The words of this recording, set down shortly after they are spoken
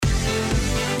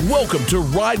Welcome to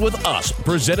Ride With Us,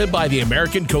 presented by the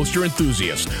American Coaster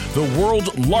Enthusiasts, the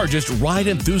world's largest ride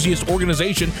enthusiast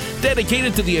organization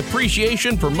dedicated to the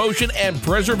appreciation, promotion, and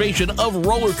preservation of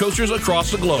roller coasters across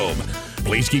the globe.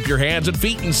 Please keep your hands and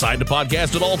feet inside the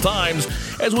podcast at all times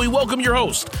as we welcome your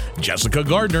hosts, Jessica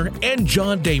Gardner and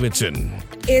John Davidson.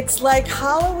 It's like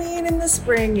Halloween in the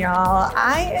spring, y'all.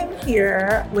 I am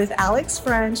here with Alex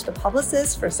French, the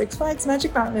publicist for Six Flags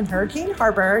Magic Mountain in Hurricane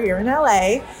Harbor here in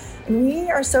LA. And we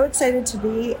are so excited to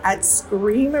be at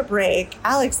Scream Break.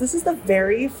 Alex, this is the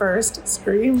very first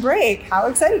Scream Break. How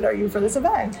excited are you for this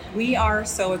event? We are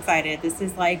so excited. This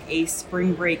is like a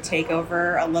spring break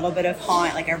takeover, a little bit of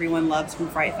haunt like everyone loves from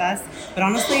Fright Fest. But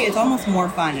honestly, it's almost more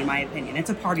fun in my opinion. It's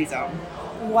a party zone.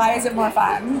 Why is it more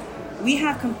fun? We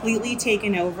have completely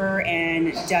taken over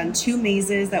and done two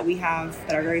mazes that we have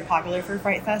that are very popular for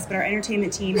Fright Fest, but our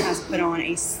entertainment team has put on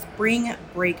a spring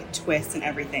break twist and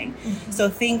everything. Mm-hmm. So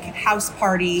think house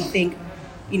party, think,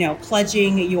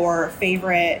 pledging your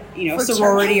favorite,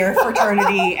 sorority or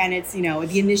fraternity, and it's,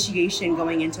 the initiation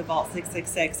going into Vault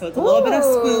 666. So it's a little bit of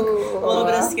spook, a little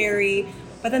bit of scary,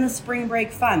 but then the spring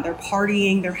break fun. They're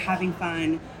partying, they're having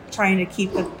fun, trying to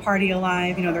keep the party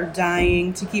alive. They're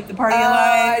dying to keep the party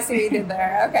alive. I see what you did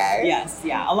there. Okay. Yes.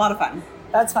 Yeah. A lot of fun.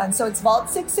 That's fun. So it's Vault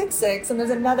 666, and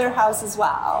there's another house as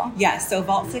well. Yes. So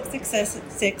Vault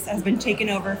 666 has been taken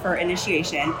over for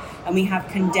initiation, and we have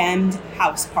Condemned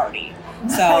House Party.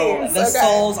 Nice. So the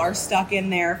souls are stuck in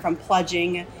there from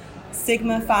pledging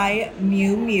Sigma Phi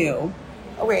Mu Mu.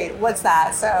 Oh, wait, what's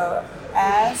that? So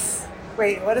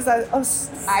Wait, what is that? Oh,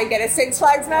 I get it. Six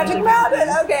Flags Magic Mountain.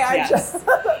 Okay, yes.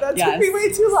 That took me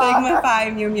way too long. Sigma Phi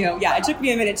Mu Mu. Yeah, it took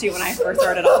me a minute too when I first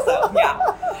started also. Yeah.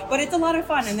 But it's a lot of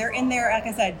fun, and they're in there, like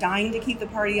I said, dying to keep the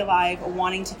party alive,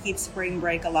 wanting to keep spring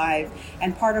break alive.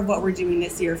 And part of what we're doing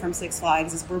this year from Six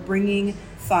Flags is we're bringing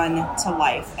fun to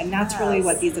life. And that's really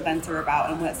what these events are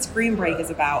about, and what Scream Break is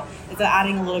about, is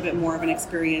adding a little bit more of an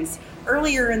experience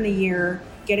earlier in the year,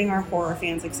 getting our horror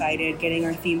fans excited, getting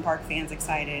our theme park fans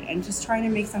excited, and just trying to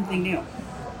make something new.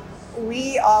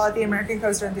 We all at the American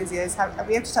Coaster Enthusiasts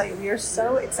we have to tell you, we are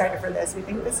so excited for this. We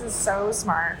think this is so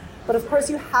smart. But of course,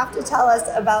 you have to tell us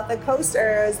about the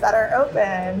coasters that are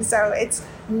open. So it's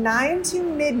 9 to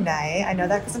midnight. I know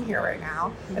that because I'm here right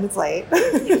now and it's late.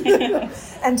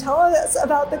 And tell us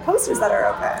about the coasters that are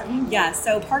open. Yeah,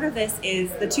 so part of this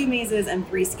is the 2 mazes and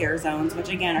 3 scare zones, which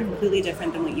again are completely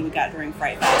different than what you would get during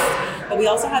Fright Fest. But we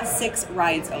also have 6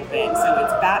 rides open. So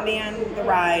it's Batman the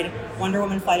Ride, Wonder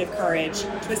Woman Flight of Courage,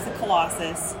 Twisted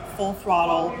Colossus, Full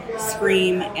Throttle,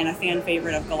 Scream, and a fan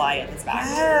favorite of Goliath is back.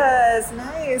 Yes,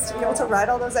 nice. To be able to ride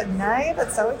all those at night,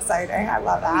 that's so exciting. I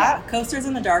love that. Yeah, Coasters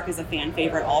in the Dark is a fan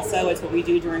favorite also. It's what we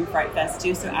do during Fright Fest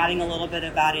too, so adding a little bit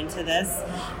of that into this.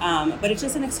 But it's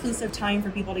just an exclusive time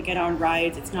for people to get on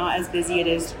rides. It's not as busy it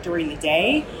is during the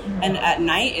day, and at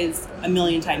night is a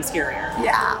million times scarier.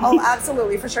 Yeah, oh,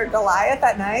 absolutely, for sure. Goliath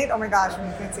at night, oh my gosh, when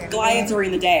you can't see anything. Goliath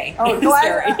during the day. Oh,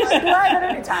 Goliath at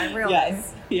any time, really.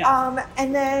 Yes. Yeah.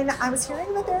 And then I was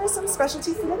hearing that there is some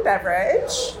specialty food and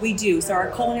beverage. We do. So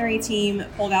our culinary team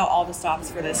pulled out all the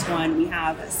stops for this one. We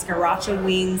have sriracha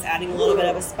wings, adding a little bit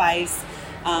of a spice.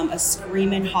 A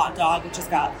Screamin' hot dog, which has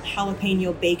got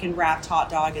jalapeno bacon wrapped hot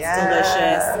dog. It's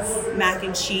delicious. Mac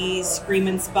and cheese,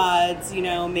 Screamin' Spuds,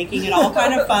 making it all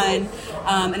kind of fun.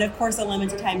 And of course, a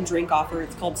limited time drink offer.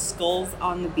 It's called Skulls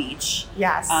on the Beach.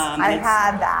 Yes, I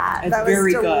had that. It's that was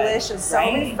very delicious. Good,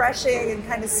 right? So refreshing and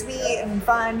kind of sweet and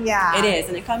fun. Yeah, it is,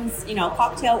 and it comes,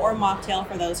 cocktail or mocktail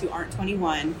for those who aren't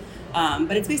 21.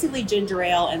 But it's basically ginger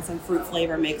ale and some fruit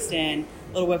flavor mixed in.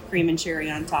 A little whipped cream and cherry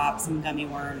on top, some gummy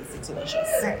worms. It's delicious.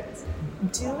 Right.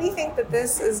 Do we think that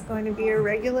this is going to be a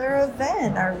regular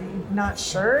event? Are we not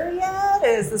sure yet?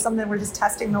 Is this something we're just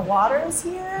testing the waters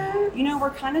here? We're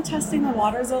kind of testing the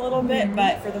waters a little bit,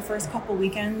 but for the first couple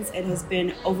weekends, it has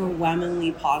been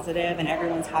overwhelmingly positive, and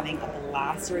everyone's having a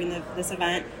blast during this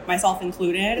event, myself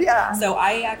included. Yeah. So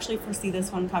I actually foresee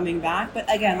this one coming back.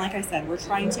 But again, like I said, we're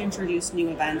trying to introduce new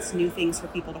events, new things for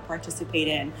people to participate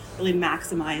in, really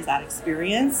maximize that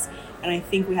experience. And I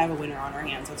think we have a winner on our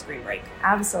hands with Scream Break.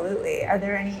 Absolutely. Are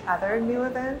there any other new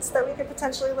events that we could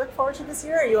potentially look forward to this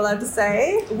year? Are you allowed to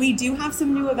say? We do have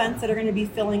some new events that are going to be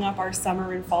filling up our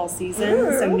summer and fall season.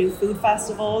 Ooh. Some new food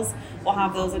festivals. We'll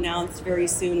have those announced very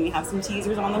soon. We have some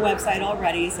teasers on the website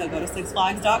already, so go to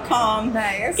sixflags.com.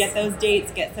 Nice. Get those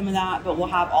dates, get some of that, but we'll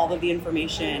have all of the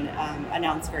information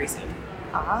announced very soon.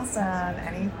 Awesome.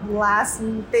 Any last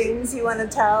things you want to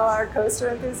tell our coaster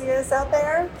enthusiasts out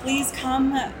there? Please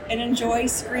come and enjoy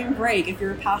Spring Break. If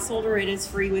you're a pass holder, it is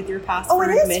free with your pass for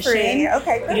it is admission. free.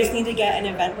 Okay, great. You just need to get an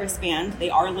event wristband. They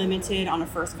are limited on a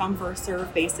first come, first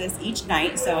serve basis each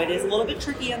night, so it is a little bit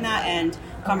tricky on that end.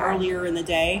 Come earlier in the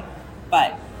day,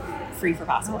 but free for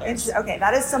pass holders. Okay,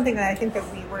 that is something that I think that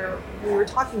we were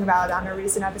talking about on a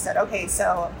recent episode. Okay,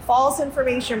 so false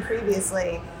information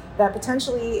previously that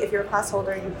potentially if you're a pass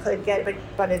holder you could get,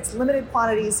 but it's limited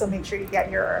quantities, so make sure you get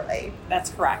here early.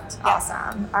 That's correct.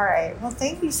 Awesome. All right. Well,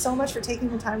 thank you so much for taking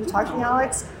the time to talk to me,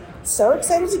 Alex. So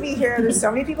excited to be here. There's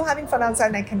so many people having fun outside,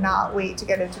 and I cannot wait to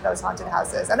get into those haunted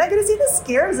houses. And I get to see the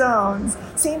scare zones.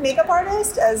 Same makeup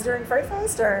artist as during Fright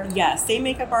Fest, or? Yes, same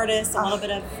makeup artist, a little bit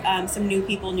of some new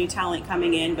people, new talent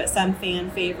coming in, but some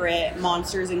fan favorite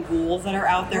monsters and ghouls that are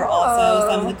out there also,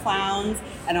 some of the clowns,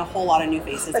 and a whole lot of new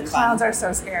faces. The clowns are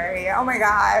so scary. Oh my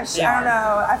gosh. I don't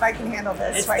know if I can handle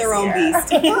this. It's twice their own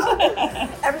beast.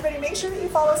 Everybody, make sure that you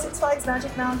follow Six Flags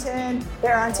Magic Mountain.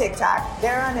 They're on TikTok.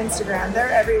 They're on Instagram.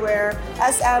 They're everywhere.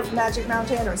 SF Magic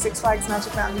Mountain or Six Flags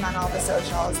Magic Mountain on all the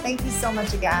socials. Thank you so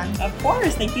much again. Of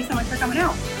course. Thank you so much for coming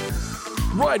out.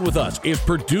 Ride With Us is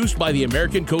produced by the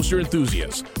American Coaster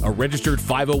Enthusiasts, a registered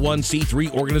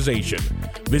 501c3 organization.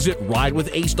 Visit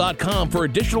ridewithace.com for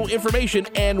additional information,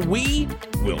 and we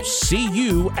will see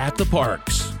you at the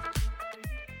parks.